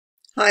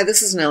Hi,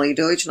 this is Nellie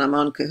Deutsch and I'm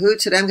on Kahoot.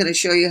 Today I'm going to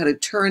show you how to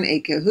turn a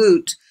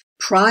Kahoot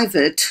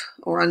private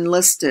or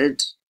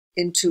unlisted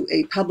into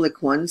a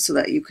public one so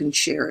that you can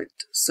share it.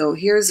 So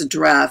here's a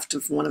draft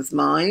of one of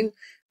mine,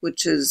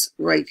 which is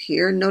right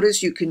here.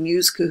 Notice you can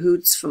use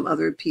Kahoots from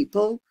other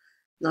people,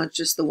 not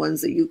just the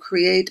ones that you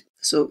create.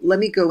 So let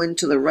me go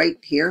into the right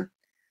here.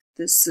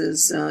 This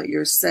is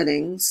your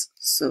settings.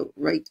 So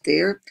right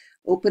there,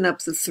 open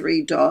up the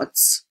three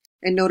dots.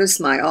 And notice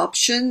my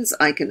options.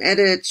 I can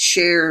edit,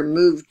 share,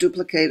 move,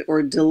 duplicate,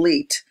 or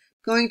delete.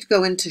 Going to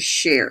go into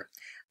share.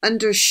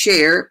 Under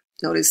share,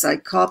 notice I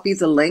copy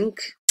the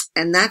link,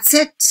 and that's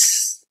it.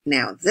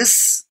 Now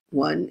this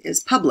one is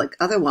public.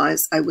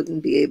 Otherwise, I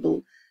wouldn't be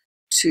able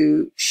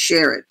to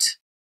share it.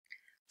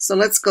 So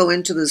let's go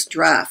into this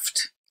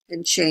draft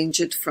and change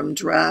it from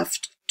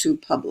draft to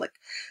public.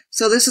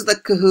 So this is the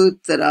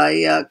Kahoot that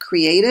I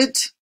created.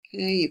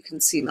 Okay, you can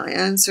see my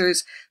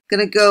answers. I'm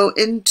going to go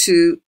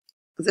into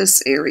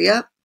this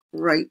area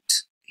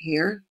right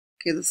here,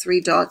 okay, the three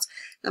dots.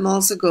 I'm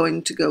also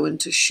going to go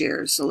into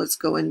share. So let's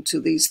go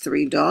into these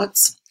three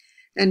dots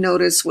and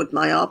notice what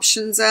my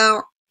options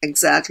are.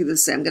 Exactly the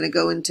same. I'm going to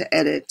go into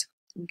edit.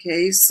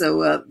 Okay,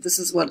 so this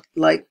is what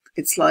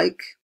it's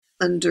like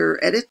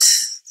under edit.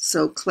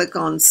 So click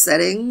on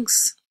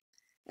settings,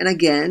 and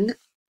again,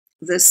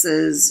 this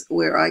is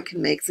where I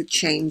can make the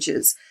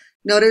changes.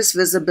 Notice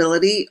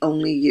visibility,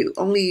 only you.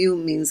 Only you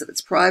means that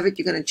it's private.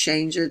 You're going to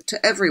change it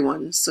to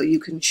everyone so you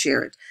can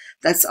share it.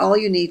 That's all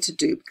you need to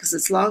do, because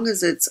as long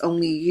as it's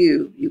only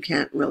you, you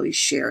can't really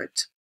share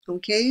it.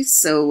 Okay,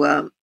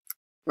 so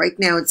right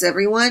now it's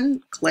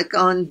everyone. Click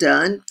on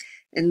done.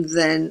 And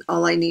then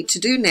all I need to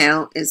do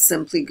now is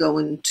simply go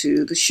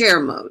into the share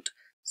mode.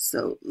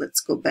 So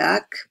let's go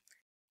back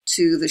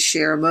to the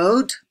share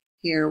mode.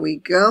 Here we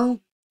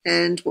go.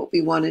 And what we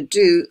want to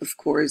do, of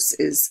course,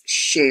 is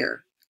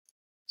share.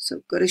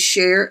 So go to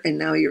share, and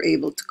now you're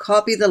able to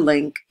copy the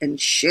link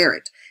and share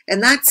it.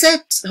 And that's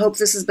it. Hope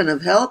this has been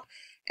of help,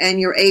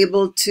 and you're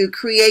able to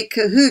create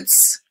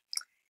Kahoots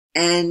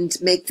and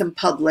make them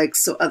public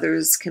so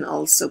others can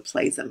also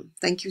play them.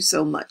 Thank you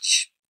so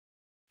much.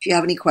 If you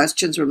have any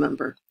questions,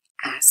 remember,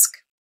 ask.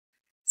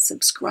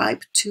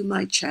 Subscribe to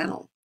my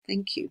channel.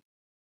 Thank you.